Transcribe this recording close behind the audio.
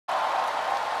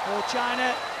For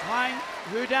China, Huang,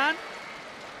 Hiudan. You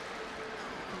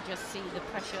can just see the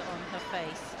pressure on her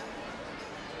face.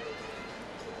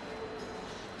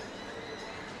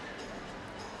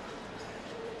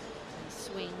 And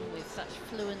swing with such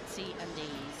fluency and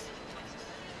ease.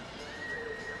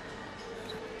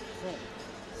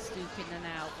 Scoop in and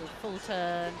out with full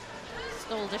turn.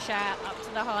 Stalled a shot up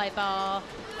to the high bar.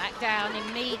 Back down,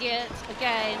 immediate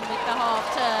again with the half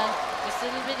turn. Just a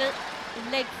little bit of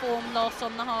leg form loss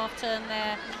on the half turn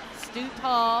there. Stoop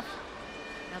half.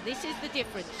 Now this is the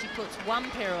difference. She puts one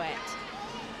pirouette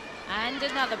and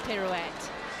another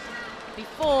pirouette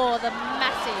before the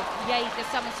massive Jaeger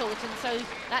somersault, and so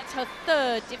that's her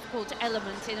third difficult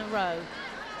element in a row.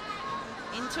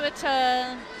 Into a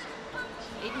turn,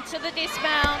 into the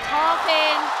dismount, half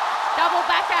in, double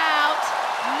back out.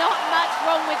 Not much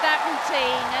wrong with that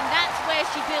routine, and that's where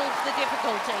she builds the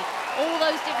difficulty. All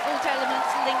those difficult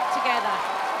elements linked together.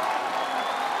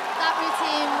 That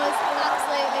routine was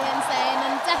absolutely insane,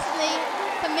 and definitely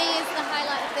for me is the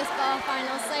highlight of this bar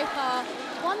final so far.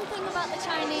 One thing about the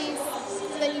Chinese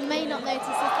that you may not notice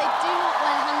is they do not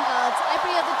wear handguards.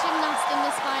 Every other gymnast in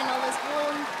this final has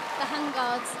worn the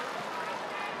handguards.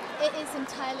 It is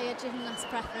entirely a gymnast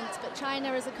preference, but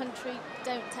China as a country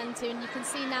don't tend to, and you can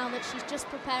see now that she's just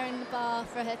preparing the bar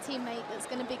for her teammate that's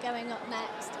going to be going up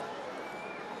next.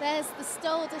 There's the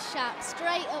stolder shap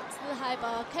straight up to the high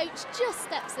bar. Coach just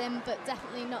steps in, but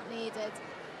definitely not needed.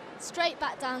 Straight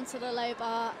back down to the low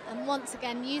bar, and once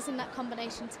again using that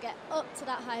combination to get up to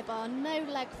that high bar. No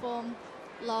leg form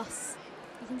loss.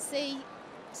 You can see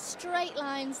straight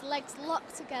lines, legs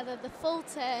locked together, the full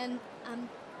turn, and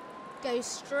goes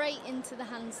straight into the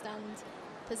handstand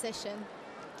position.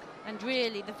 And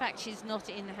really, the fact she's not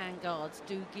in handguards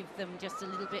do give them just a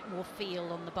little bit more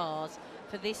feel on the bars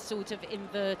for this sort of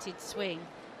inverted swing.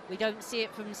 We don't see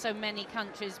it from so many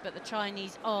countries, but the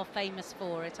Chinese are famous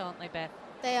for it, aren't they, Beth?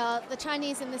 They are. The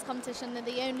Chinese in this competition are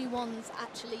the only ones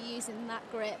actually using that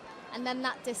grip. And then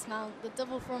that dismount, the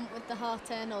double front with the half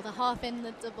turn, or the half in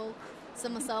the double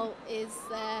somersault, is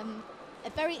a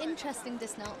very interesting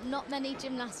dismount. Not many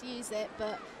gymnasts use it,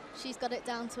 but she's got it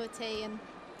down to a T, and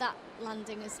that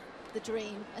landing is the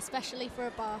dream, especially for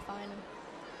a bar final.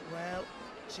 Well,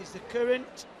 she's the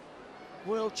current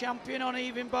world champion on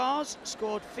even bars,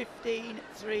 scored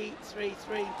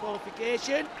 15.333 in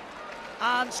qualification,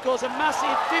 and scores a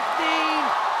massive 15.566.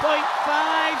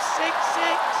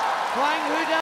 Huang Hiudan.